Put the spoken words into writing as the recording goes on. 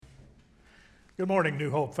Good morning, New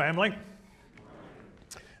Hope family.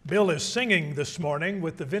 Bill is singing this morning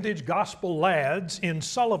with the Vintage Gospel Lads in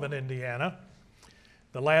Sullivan, Indiana.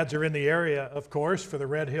 The lads are in the area, of course, for the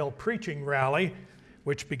Red Hill Preaching Rally,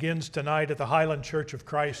 which begins tonight at the Highland Church of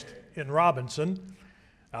Christ in Robinson.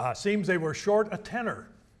 Seems they were short a tenor,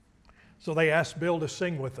 so they asked Bill to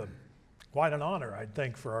sing with them. Quite an honor, I'd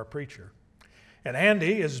think, for our preacher. And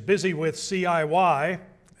Andy is busy with CIY.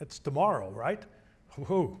 It's tomorrow, right?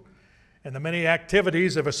 Woo-hoo. And the many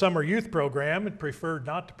activities of a summer youth program, and preferred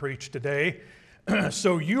not to preach today.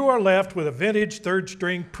 So you are left with a vintage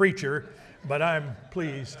third-string preacher, but I'm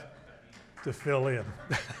pleased to fill in.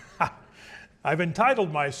 I've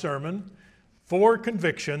entitled my sermon, 4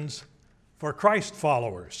 Convictions for Christ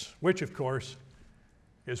Followers, which, of course,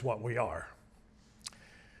 is what we are.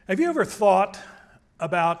 Have you ever thought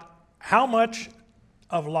about how much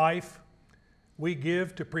of life we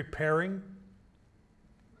give to preparing?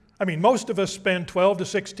 I mean, most of us spend 12 to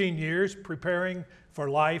 16 years preparing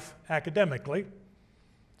for life academically.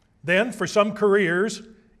 Then, for some careers,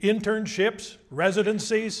 internships,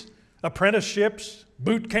 residencies, apprenticeships,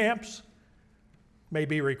 boot camps may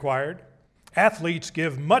be required. Athletes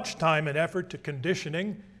give much time and effort to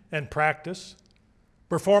conditioning and practice.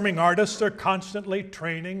 Performing artists are constantly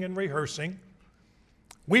training and rehearsing.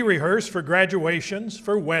 We rehearse for graduations,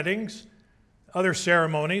 for weddings, other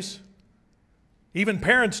ceremonies. Even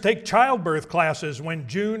parents take childbirth classes when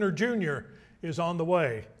June or Junior is on the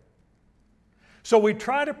way. So we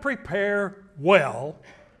try to prepare well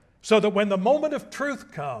so that when the moment of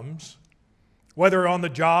truth comes, whether on the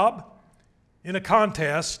job, in a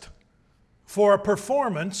contest, for a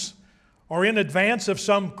performance, or in advance of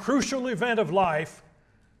some crucial event of life,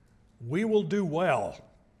 we will do well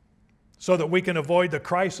so that we can avoid the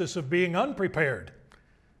crisis of being unprepared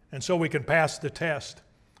and so we can pass the test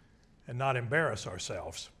and not embarrass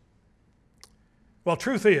ourselves. Well,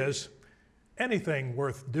 truth is, anything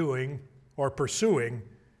worth doing or pursuing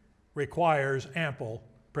requires ample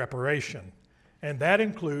preparation, and that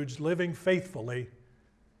includes living faithfully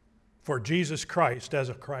for Jesus Christ as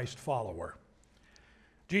a Christ follower.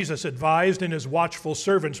 Jesus advised in his watchful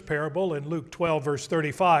servants parable in Luke 12, verse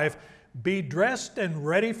 35, "Be dressed and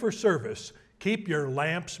ready for service. Keep your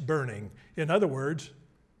lamps burning." In other words,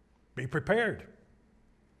 be prepared.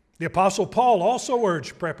 The Apostle Paul also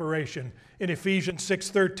urged preparation in Ephesians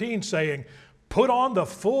 6:13, saying, "Put on the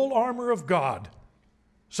full armor of God,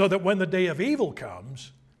 so that when the day of evil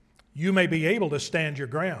comes, you may be able to stand your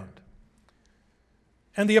ground."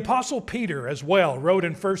 And the Apostle Peter as well wrote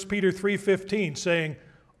in 1 Peter 3:15, saying,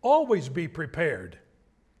 "Always be prepared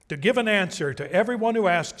to give an answer to everyone who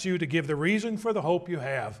asks you to give the reason for the hope you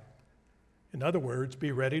have." In other words,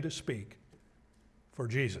 be ready to speak for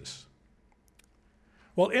Jesus.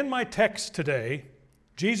 Well, in my text today,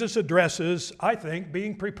 Jesus addresses, I think,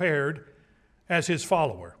 being prepared as his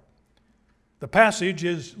follower. The passage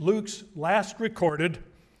is Luke's last recorded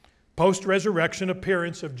post-resurrection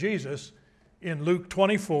appearance of Jesus in Luke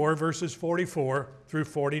 24, verses 44 through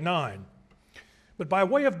 49. But by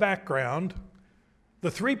way of background,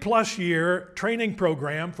 the 3+ year training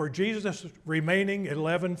program for Jesus' remaining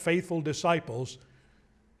 11 faithful disciples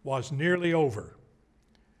was nearly over.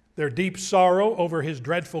 Their deep sorrow over his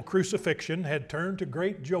dreadful crucifixion had turned to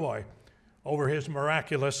great joy over his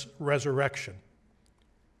miraculous resurrection.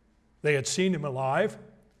 They had seen him alive.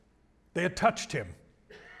 They had touched him.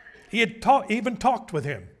 He had even talked with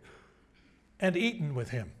him and eaten with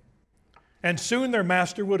him. And soon their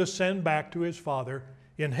master would ascend back to his Father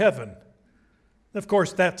in heaven. Of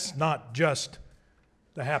course, that's not just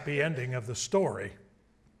the happy ending of the story.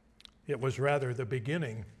 It was rather the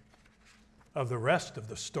beginning of the rest of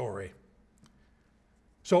the story.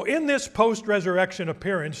 So in this post-resurrection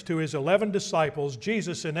appearance to his 11 disciples,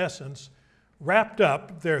 Jesus, in essence, wrapped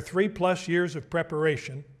up their 3+ years of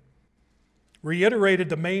preparation, reiterated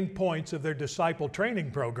the main points of their disciple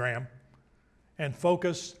training program, and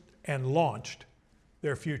focused and launched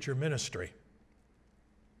their future ministry.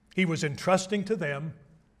 He was entrusting to them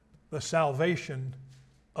the salvation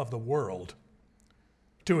of the world.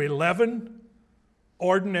 To 11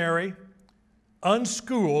 ordinary,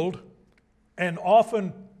 unschooled, and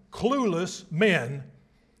often clueless men,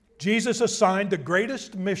 Jesus assigned the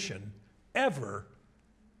greatest mission ever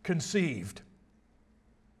conceived.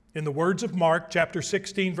 In the words of Mark chapter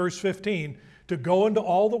 16, verse 15, to go into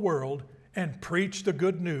all the world and preach the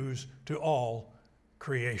good news to all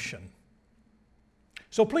creation.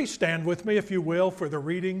 So please stand with me, if you will, for the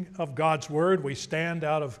reading of God's Word. We stand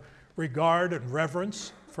out of regard and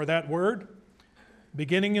reverence for that Word.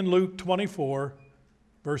 Beginning in Luke 24,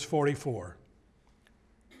 verse 44.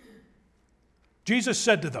 Jesus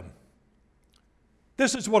said to them,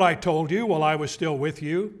 This is what I told you while I was still with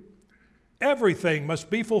you. Everything must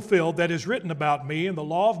be fulfilled that is written about me in the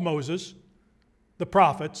law of Moses, the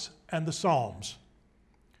prophets, and the Psalms.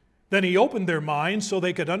 Then he opened their minds so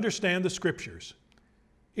they could understand the Scriptures.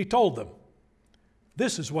 He told them,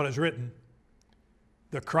 this is what is written.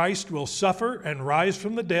 The Christ will suffer and rise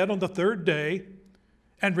from the dead on the third day,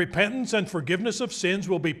 and repentance and forgiveness of sins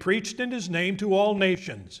will be preached in his name to all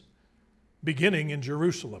nations, beginning in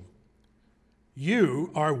Jerusalem.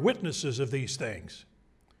 You are witnesses of these things.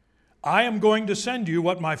 I am going to send you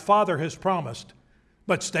what my Father has promised,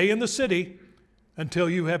 but stay in the city until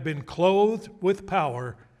you have been clothed with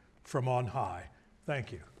power from on high.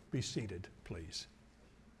 Thank you. Be seated, please.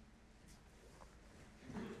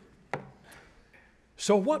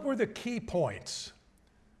 So what were the key points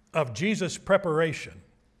of Jesus' preparation?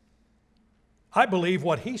 I believe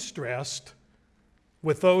what he stressed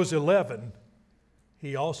with those 11,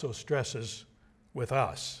 he also stresses with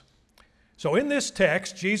us. So in this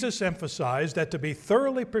text, Jesus emphasized that to be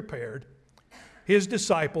thoroughly prepared, his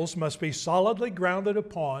disciples must be solidly grounded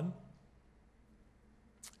upon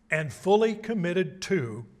and fully committed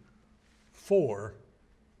to 4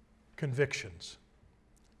 convictions.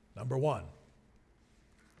 Number 1,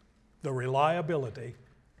 the reliability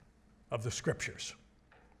of the Scriptures.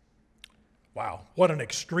 Wow, what an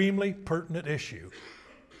extremely pertinent issue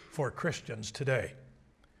for Christians today.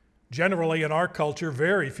 Generally, in our culture,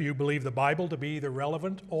 very few believe the Bible to be either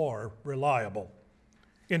relevant or reliable.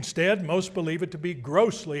 Instead, most believe it to be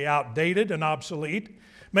grossly outdated and obsolete.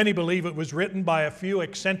 Many believe it was written by a few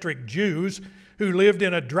eccentric Jews who lived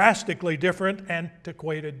in a drastically different,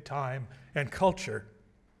 antiquated time and culture.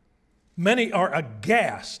 Many are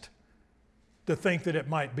aghast to think that it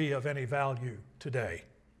might be of any value today.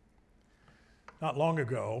 Not long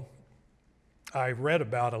ago, I read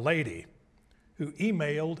about a lady who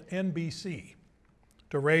emailed NBC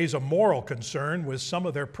to raise a moral concern with some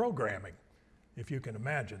of their programming, if you can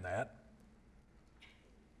imagine that.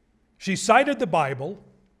 She cited the Bible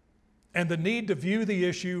and the need to view the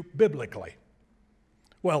issue biblically.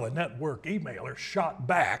 Well, the network emailer shot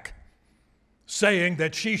back, saying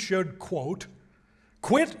that she should, quote,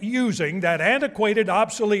 quit using that antiquated,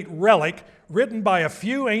 obsolete relic written by a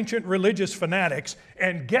few ancient religious fanatics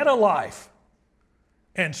and get a life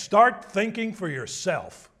and start thinking for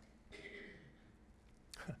yourself.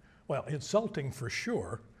 Well, insulting for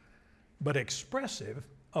sure, but expressive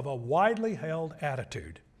of a widely held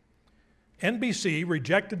attitude. NBC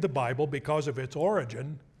rejected the Bible because of its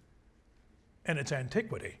origin and its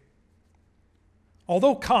antiquity.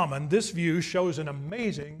 Although common, this view shows an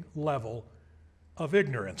amazing level of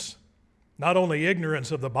ignorance. Not only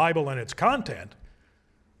ignorance of the Bible and its content,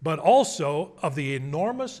 but also of the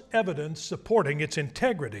enormous evidence supporting its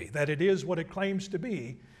integrity, that it is what it claims to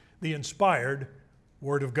be, the inspired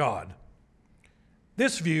Word of God.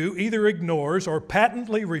 This view either ignores or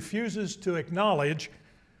patently refuses to acknowledge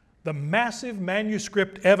the massive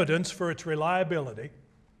manuscript evidence for its reliability,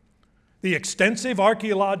 the extensive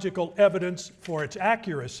archaeological evidence for its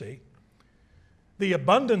accuracy, the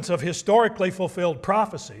abundance of historically fulfilled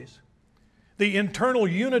prophecies, the internal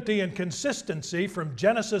unity and consistency from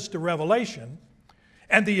Genesis to Revelation,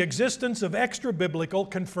 and the existence of extra-biblical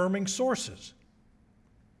confirming sources.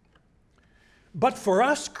 But for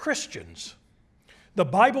us Christians, the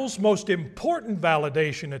Bible's most important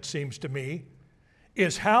validation, it seems to me,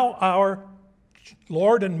 is how our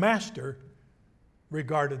Lord and Master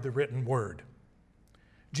regarded the written Word.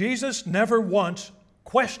 Jesus never once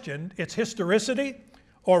questioned its historicity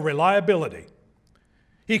or reliability.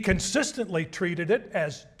 He consistently treated it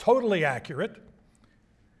as totally accurate.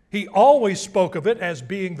 He always spoke of it as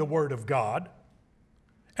being the Word of God,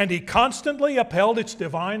 and he constantly upheld its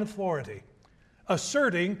divine authority,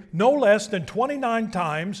 asserting no less than 29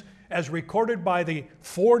 times, as recorded by the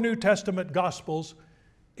 4 New Testament Gospels,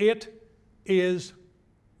 it is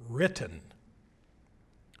written.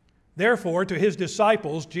 Therefore, to his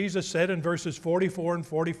disciples, Jesus said in verses 44 and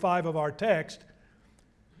 45 of our text,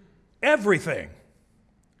 everything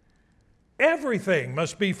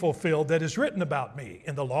must be fulfilled that is written about me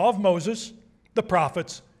in the law of Moses, the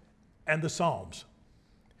prophets, and the Psalms.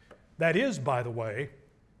 That is, by the way,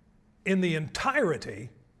 in the entirety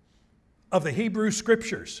of the Hebrew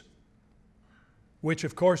Scriptures, which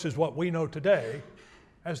of course is what we know today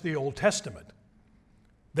as the Old Testament.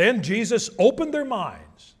 Then Jesus opened their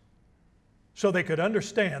minds so they could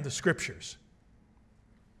understand the Scriptures.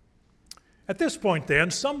 At this point then,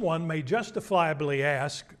 someone may justifiably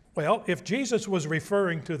ask, well, if Jesus was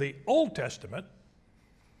referring to the Old Testament,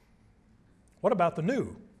 what about the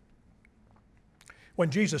New? When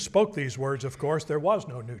Jesus spoke these words, of course, there was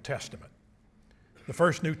no New Testament. The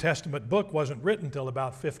first New Testament book wasn't written until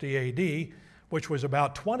about 50 A.D., which was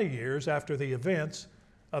about 20 years after the events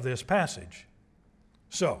of this passage.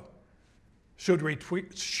 So, should we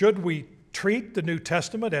treat the New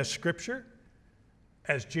Testament as Scripture,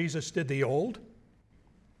 as Jesus did the Old?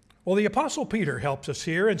 Well, the Apostle Peter helps us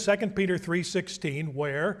here in 2 Peter 3:16,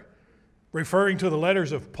 where, referring to the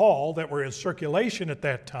letters of Paul that were in circulation at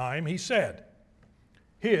that time, he said,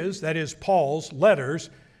 that is Paul's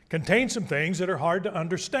letters, contain some things that are hard to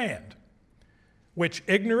understand, which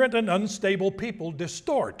ignorant and unstable people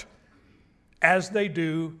distort, as they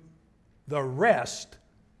do the rest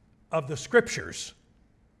of the Scriptures,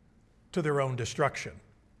 to their own destruction.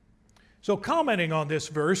 So, commenting on this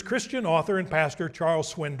verse, Christian author and pastor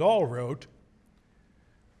Charles Swindoll wrote,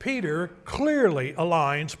 Peter clearly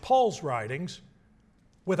aligns Paul's writings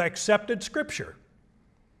with accepted Scripture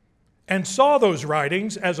and saw those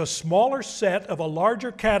writings as a smaller set of a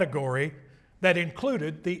larger category that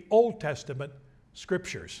included the Old Testament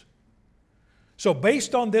Scriptures. So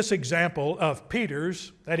based on this example of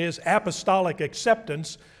Peter's, that is, apostolic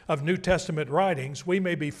acceptance of New Testament writings, we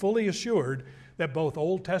may be fully assured that both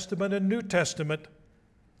Old Testament and New Testament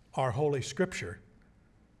are Holy Scripture.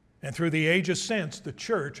 And through the ages since, the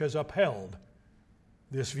church has upheld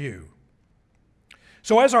this view.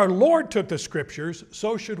 So as our Lord took the Scriptures,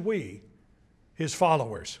 so should we, His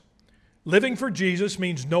followers. Living for Jesus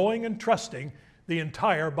means knowing and trusting the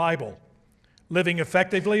entire Bible. Living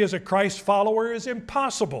effectively as a Christ follower is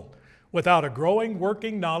impossible without a growing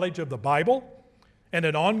working knowledge of the Bible and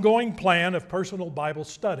an ongoing plan of personal Bible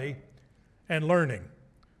study and learning.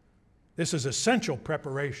 This is essential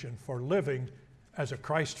preparation for living as a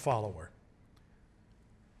Christ follower.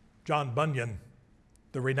 John Bunyan,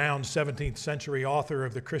 the renowned 17th century author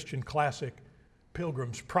of the Christian classic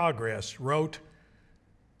Pilgrim's Progress, wrote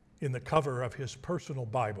in the cover of his personal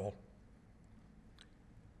Bible,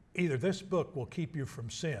 either this book will keep you from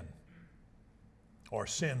sin, or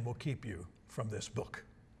sin will keep you from this book.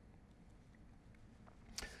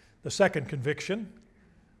 The second conviction,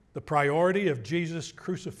 the priority of Jesus'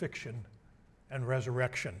 crucifixion and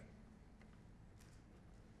resurrection.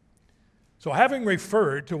 So having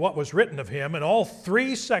referred to what was written of him in all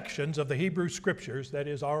three sections of the Hebrew Scriptures, that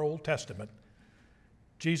is our Old Testament,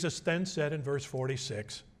 Jesus then said in verse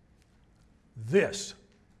 46, this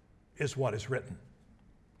is what is written.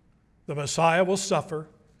 The Messiah will suffer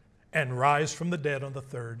and rise from the dead on the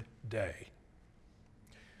third day.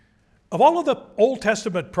 Of all of the Old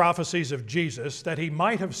Testament prophecies of Jesus that he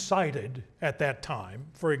might have cited at that time,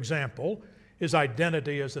 for example, his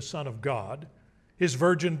identity as the Son of God, his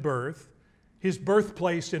virgin birth, his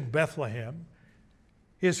birthplace in Bethlehem,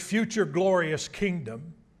 his future glorious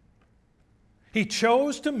kingdom, he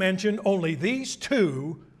chose to mention only these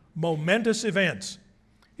two momentous events,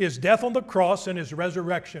 his death on the cross and his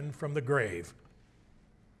resurrection from the grave.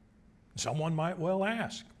 Someone might well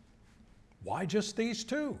ask, why just these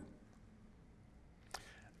two?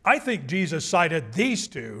 I think Jesus cited these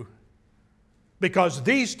two because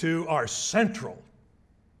these two are central.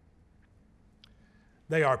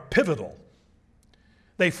 They are pivotal.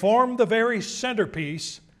 They form the very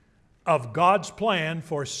centerpiece of God's plan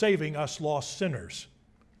for saving us lost sinners.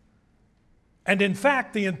 And in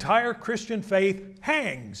fact, the entire Christian faith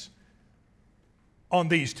hangs on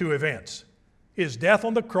these two events: his death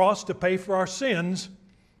on the cross to pay for our sins,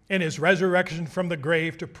 and his resurrection from the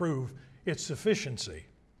grave to prove its sufficiency.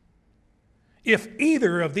 If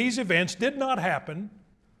either of these events did not happen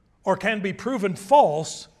or can be proven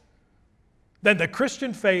false, then the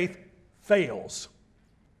Christian faith fails.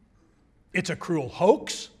 It's a cruel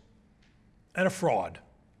hoax and a fraud.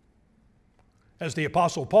 As the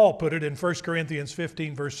Apostle Paul put it in 1 Corinthians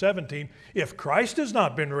 15, verse 17, if Christ has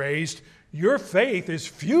not been raised, your faith is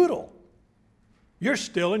futile. You're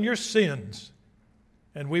still in your sins.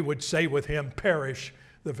 And we would say with him, perish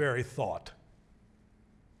the very thought.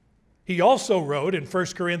 He also wrote in 1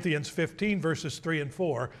 Corinthians 15, verses 3 and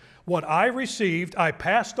 4, what I received I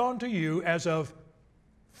passed on to you as of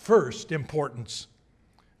first importance,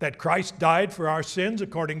 that Christ died for our sins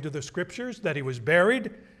according to the Scriptures, that he was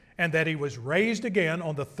buried, and that he was raised again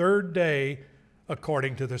on the third day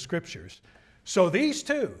according to the Scriptures. So these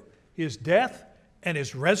two, his death and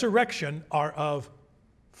his resurrection, are of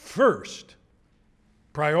first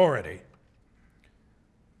priority.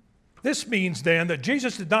 This means then that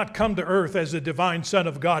Jesus did not come to earth as the divine Son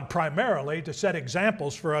of God primarily to set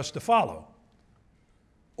examples for us to follow,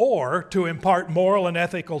 or to impart moral and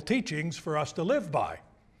ethical teachings for us to live by,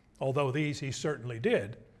 although these he certainly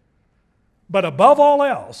did. But above all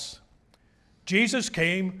else, Jesus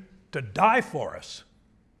came to die for us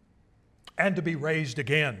and to be raised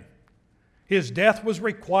again. His death was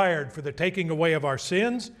required for the taking away of our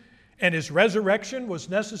sins, and His resurrection was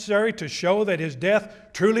necessary to show that His death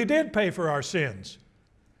truly did pay for our sins,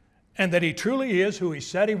 and that He truly is who He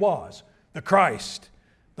said He was, the Christ,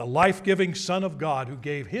 the life-giving Son of God who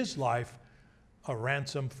gave His life a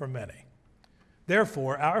ransom for many.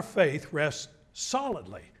 Therefore, our faith rests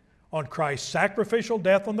solidly on Christ's sacrificial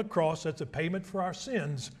death on the cross as a payment for our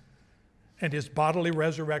sins, and His bodily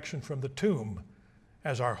resurrection from the tomb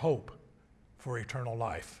as our hope for eternal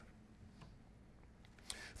life.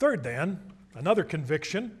 Third, then, another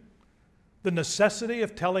conviction, the necessity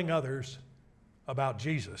of telling others about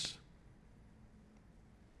Jesus.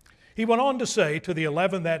 He went on to say to the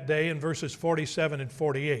 11 that day in verses 47 and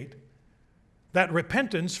 48, that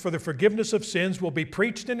repentance for the forgiveness of sins will be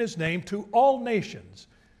preached in His name to all nations,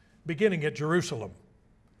 beginning at Jerusalem.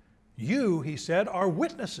 You, he said, are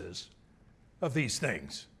witnesses of these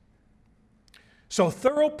things. So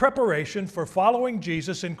thorough preparation for following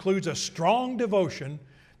Jesus includes a strong devotion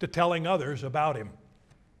to telling others about Him.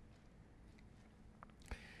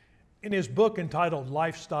 In his book entitled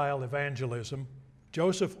Lifestyle Evangelism,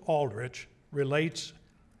 Joseph Aldrich relates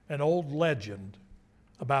an old legend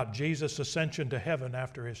about Jesus' ascension to heaven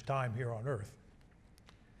after His time here on earth.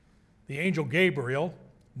 The angel Gabriel,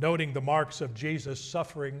 noting the marks of Jesus'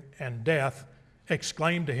 suffering and death,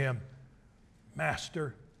 exclaimed to Him,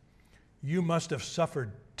 "Master, you must have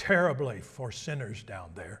suffered terribly for sinners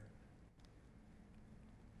down there."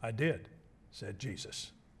 "I did," said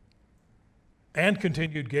Jesus. "And,"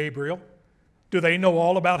 continued Gabriel, "do they know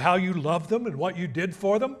all about how you loved them and what you did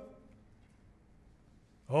for them?"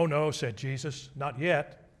 "Oh no," said Jesus, "not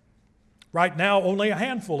yet. Right now, only a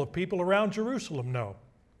handful of people around Jerusalem know."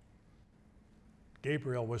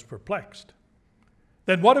 Gabriel was perplexed.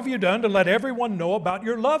 "Then what have you done to let everyone know about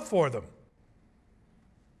your love for them?"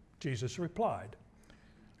 Jesus replied,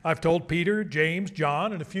 "I've told Peter, James,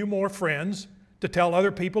 John, and a few more friends to tell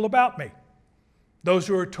other people about me. Those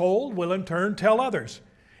who are told will in turn tell others,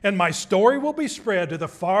 and my story will be spread to the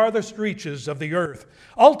farthest reaches of the earth.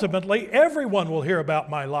 Ultimately, everyone will hear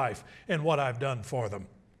about my life and what I've done for them."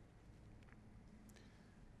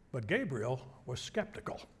 But Gabriel was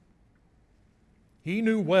skeptical. He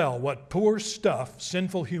knew well what poor stuff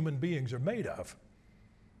sinful human beings are made of.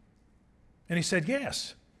 And he said,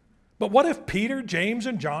 "Yes, but what if Peter, James,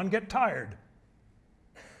 and John get tired?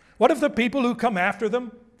 What if the people who come after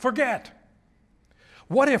them forget?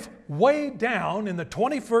 What if way down in the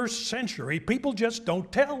 21st century, people just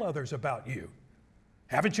don't tell others about you?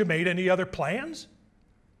 Haven't you made any other plans?"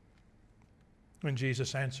 And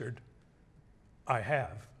Jesus answered, "I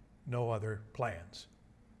have no other plans.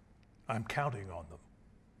 I'm counting on them."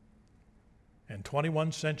 And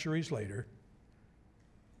 21 centuries later,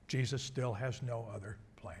 Jesus still has no other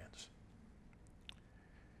plans.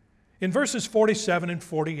 In verses 47 and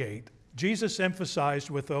 48, Jesus emphasized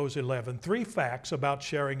with those 11 three facts about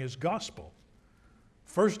sharing His gospel.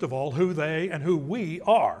 First of all, who they and who we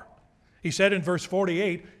are. He said in verse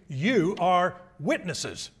 48, "You are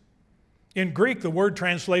witnesses." In Greek, the word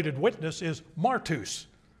translated witness is martus,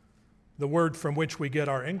 the word from which we get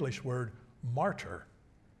our English word martyr.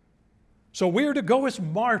 So we are to go as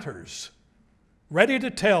martyrs, ready to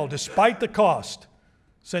tell despite the cost,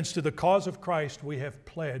 since to the cause of Christ we have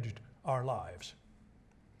pledged our lives.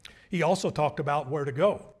 He also talked about where to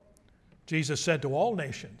go. Jesus said to all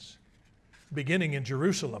nations, beginning in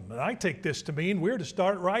Jerusalem. And I take this to mean we're to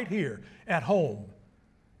start right here at home,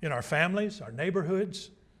 in our families, our neighborhoods,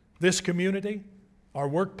 this community, our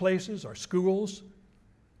workplaces, our schools.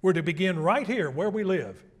 We're to begin right here where we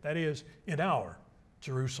live, that is, in our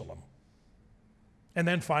Jerusalem. And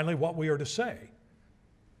then finally, what we are to say.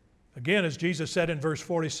 Again, as Jesus said in verse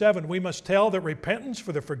 47, we must tell that repentance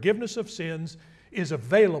for the forgiveness of sins is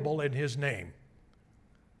available in His name.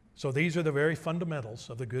 So these are the very fundamentals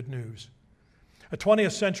of the good news. A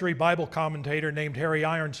 20th century Bible commentator named Harry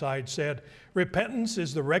Ironside said, "Repentance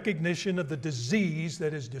is the recognition of the disease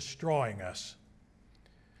that is destroying us.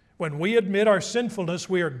 When we admit our sinfulness,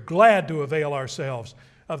 we are glad to avail ourselves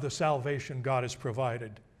of the salvation God has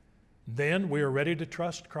provided. Then we are ready to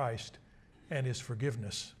trust Christ and His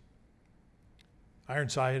forgiveness."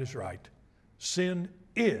 Ironside is right. Sin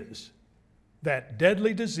is that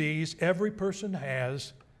deadly disease every person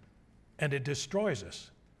has, and it destroys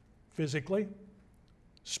us physically,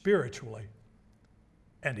 spiritually,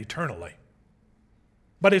 and eternally.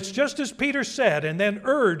 But it's just as Peter said and then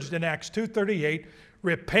urged in Acts 2:38,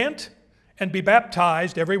 "Repent and be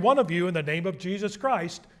baptized, every one of you, in the name of Jesus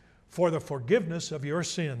Christ, for the forgiveness of your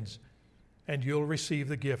sins, and you'll receive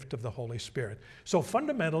the gift of the Holy Spirit. So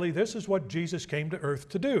fundamentally, this is what Jesus came to earth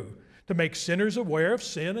to do, to make sinners aware of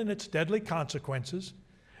sin and its deadly consequences,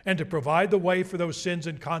 and to provide the way for those sins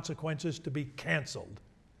and consequences to be canceled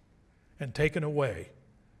and taken away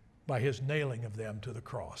by his nailing of them to the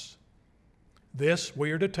cross. This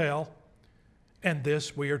we are to tell, and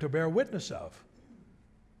this we are to bear witness of,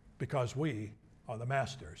 because we are the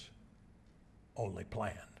Master's only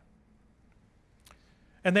plan.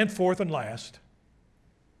 And then fourth and last,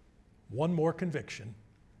 one more conviction: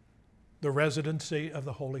 the residency of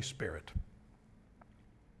the Holy Spirit.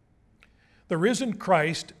 The risen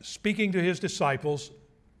Christ, speaking to his disciples,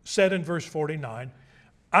 said in verse 49,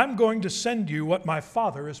 "I'm going to send you what my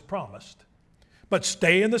Father has promised, but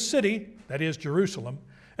stay in the city," that is Jerusalem,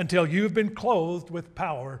 "until you've been clothed with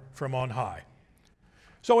power from on high."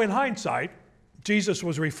 So in hindsight, Jesus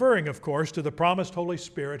was referring, of course, to the promised Holy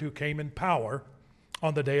Spirit who came in power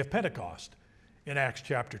on the day of Pentecost in Acts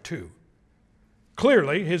chapter 2.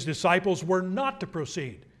 Clearly, his disciples were not to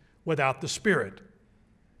proceed without the Spirit.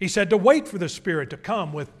 He said to wait for the Spirit to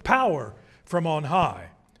come with power from on high.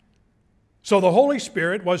 So the Holy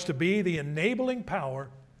Spirit was to be the enabling power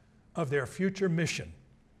of their future mission.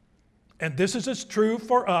 And this is as true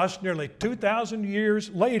for us nearly 2,000 years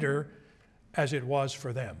later as it was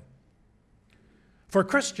for them. For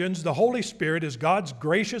Christians, the Holy Spirit is God's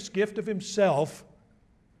gracious gift of himself,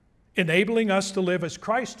 enabling us to live as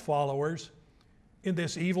Christ followers in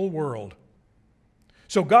this evil world.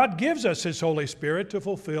 So God gives us his Holy Spirit to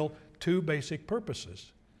fulfill two basic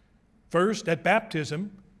purposes. First, at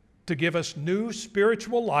baptism, to give us new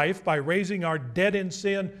spiritual life by raising our dead in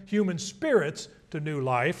sin human spirits to new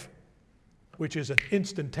life, which is an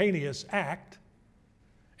instantaneous act.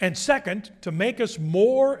 And second, to make us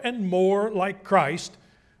more and more like Christ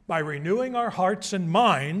by renewing our hearts and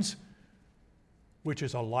minds, which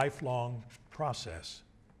is a lifelong process.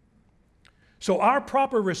 So our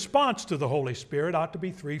proper response to the Holy Spirit ought to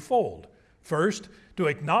be threefold. First, to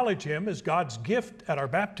acknowledge him as God's gift at our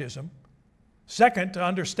baptism. Second, to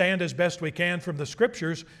understand as best we can from the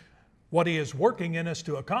Scriptures what he is working in us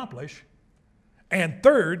to accomplish. And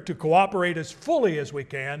third, to cooperate as fully as we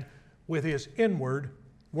can with his inward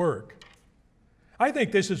work. I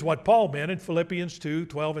think this is what Paul meant in Philippians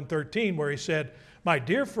 2:12 and 13, where he said, "My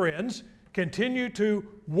dear friends, continue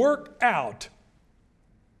to work out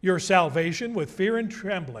your salvation with fear and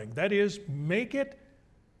trembling." That is, make it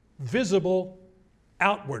visible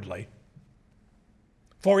outwardly.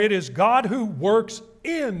 For it is God who works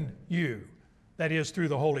in you, that is, through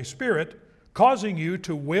the Holy Spirit, causing you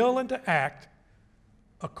to will and to act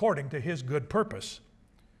according to his good purpose.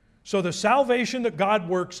 So the salvation that God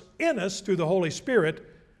works in us through the Holy Spirit,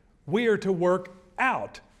 we are to work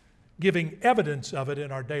out, giving evidence of it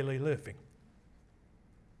in our daily living.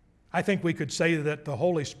 I think we could say that the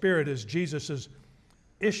Holy Spirit is Jesus'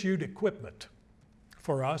 issued equipment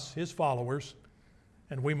for us, his followers,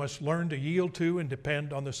 and we must learn to yield to and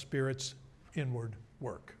depend on the Spirit's inward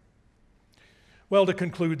work. Well, to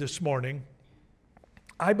conclude this morning,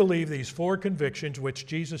 I believe these four convictions which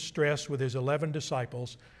Jesus stressed with his 11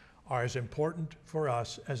 disciples are as important for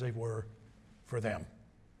us as they were for them.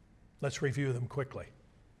 Let's review them quickly.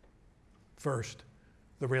 First,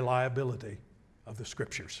 the reliability of the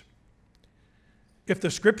Scriptures. If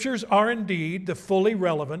the Scriptures are indeed the fully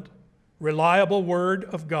relevant, reliable Word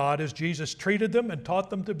of God as Jesus treated them and taught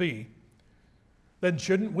them to be, then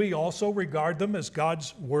shouldn't we also regard them as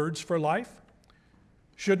God's words for life?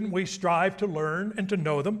 Shouldn't we strive to learn and to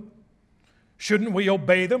know them? Shouldn't we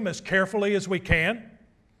obey them as carefully as we can?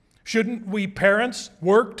 Shouldn't we parents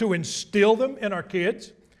work to instill them in our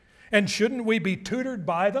kids? And shouldn't we be tutored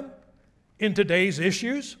by them in today's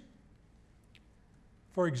issues?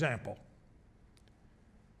 For example,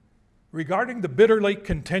 regarding the bitterly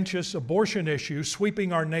contentious abortion issue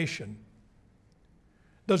sweeping our nation,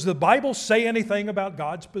 does the Bible say anything about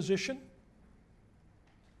God's position?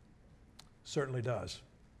 Certainly does.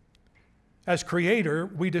 As Creator,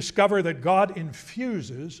 we discover that God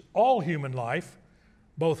infuses all human life,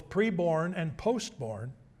 both preborn and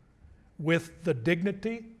postborn, with the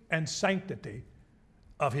dignity and sanctity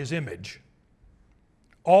of his image.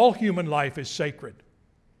 All human life is sacred,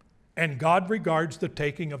 and God regards the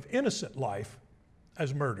taking of innocent life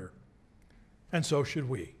as murder, and so should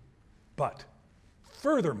we. But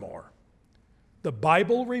furthermore, the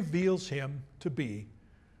Bible reveals him to be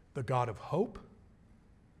the God of hope,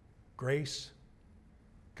 grace,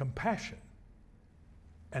 compassion,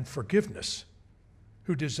 and forgiveness,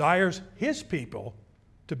 who desires his people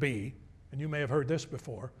to be, and you may have heard this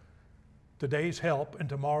before, today's help and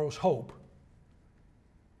tomorrow's hope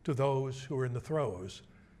to those who are in the throes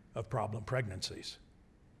of problem pregnancies.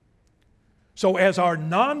 So as our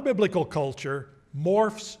non-biblical culture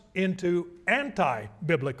morphs into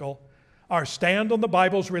anti-biblical, our stand on the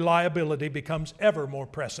Bible's reliability becomes ever more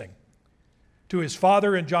pressing. To his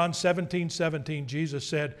Father in John 17:17, Jesus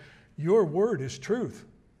said, "Your word is truth."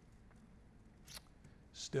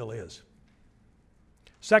 Still is.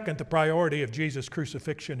 Second, the priority of Jesus'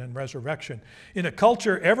 crucifixion and resurrection. In a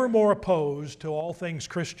culture ever more opposed to all things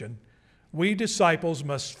Christian, we disciples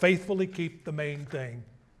must faithfully keep the main thing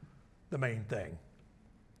the main thing.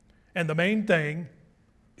 And the main thing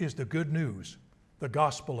is the good news, the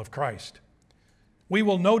gospel of Christ. We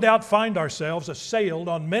will no doubt find ourselves assailed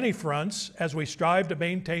on many fronts as we strive to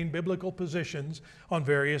maintain biblical positions on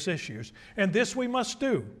various issues. And this we must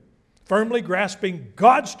do, firmly grasping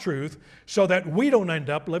God's truth so that we don't end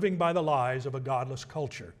up living by the lies of a godless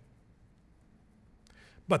culture.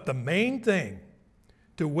 But the main thing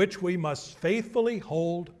to which we must faithfully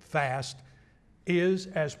hold fast is,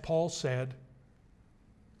 as Paul said,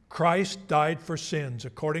 Christ died for sins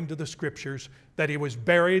according to the Scriptures, that he was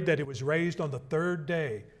buried, that he was raised on the third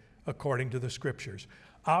day according to the Scriptures.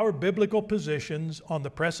 Our biblical positions on the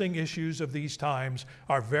pressing issues of these times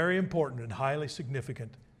are very important and highly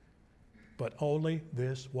significant, but only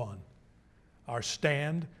this one. Our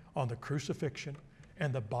stand on the crucifixion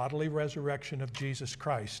and the bodily resurrection of Jesus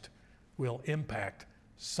Christ will impact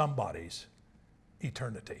somebody's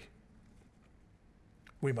eternity.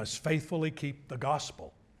 We must faithfully keep the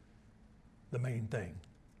gospel the main thing.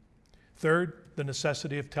 Third, the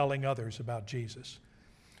necessity of telling others about Jesus.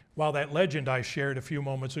 While that legend I shared a few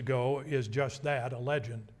moments ago is just that, a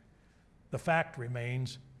legend, the fact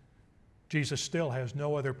remains Jesus still has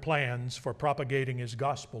no other plans for propagating his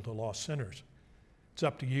gospel to lost sinners. It's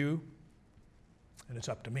up to you, and it's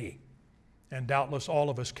up to me. And doubtless all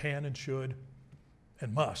of us can and should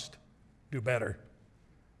and must do better.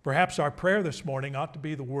 Perhaps our prayer this morning ought to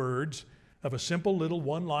be the words of a simple little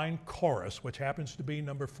one-line chorus, which happens to be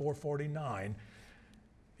number 449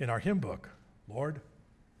 in our hymn book. Lord,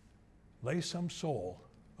 lay some soul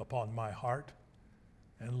upon my heart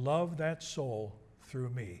and love that soul through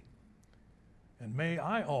me. And may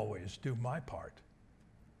I always do my part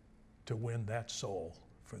to win that soul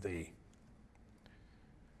for thee.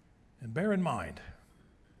 And bear in mind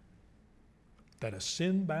that a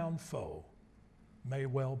sin-bound foe may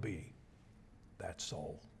well be that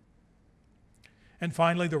soul. And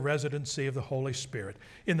finally, the residency of the Holy Spirit.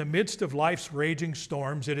 In the midst of life's raging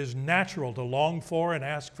storms, it is natural to long for and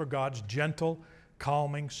ask for God's gentle,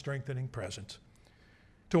 calming, strengthening presence.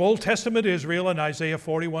 To Old Testament Israel in Isaiah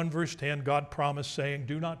 41 verse 10, God promised, saying,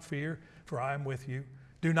 "Do not fear, for I am with you.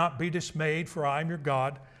 Do not be dismayed, for I am your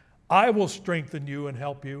God. I will strengthen you and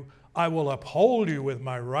help you. I will uphold you with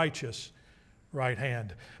my righteous right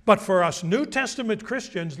hand." But for us New Testament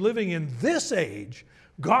Christians living in this age,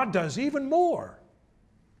 God does even more.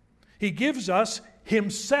 He gives us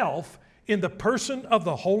himself in the person of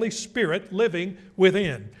the Holy Spirit living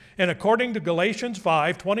within. And according to Galatians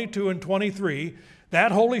 5:22 and 23,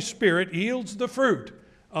 that Holy Spirit yields the fruit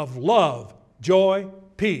of love, joy,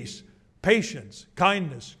 peace, patience,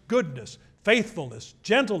 kindness, goodness, faithfulness,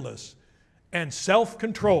 gentleness, and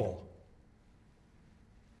self-control.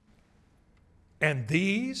 And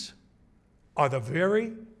these are the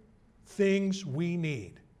very things we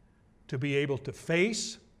need to be able to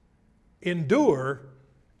face, endure,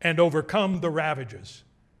 and overcome the ravages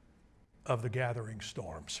of the gathering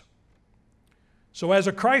storms. So as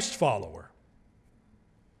a Christ follower,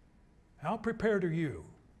 how prepared are you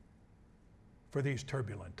for these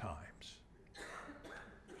turbulent times?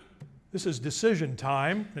 This is decision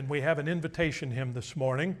time, and we have an invitation hymn this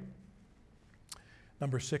morning,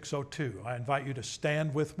 number 602. I invite you to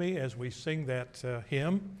stand with me as we sing that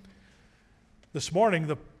hymn. This morning,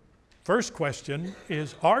 the first question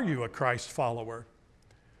is, are you a Christ follower?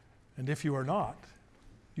 And if you are not,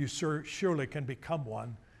 you surely can become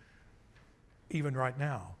one even right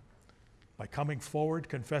now by coming forward,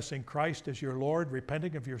 confessing Christ as your Lord,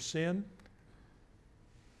 repenting of your sin,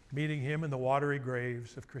 meeting him in the watery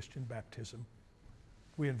graves of Christian baptism.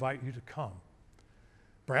 We invite you to come.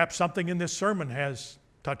 Perhaps something in this sermon has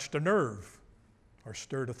touched a nerve or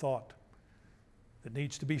stirred a thought that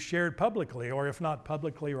needs to be shared publicly, or if not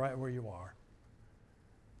publicly, right where you are.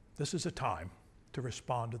 This is a time to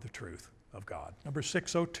respond to the truth of God. Number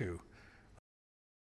 602.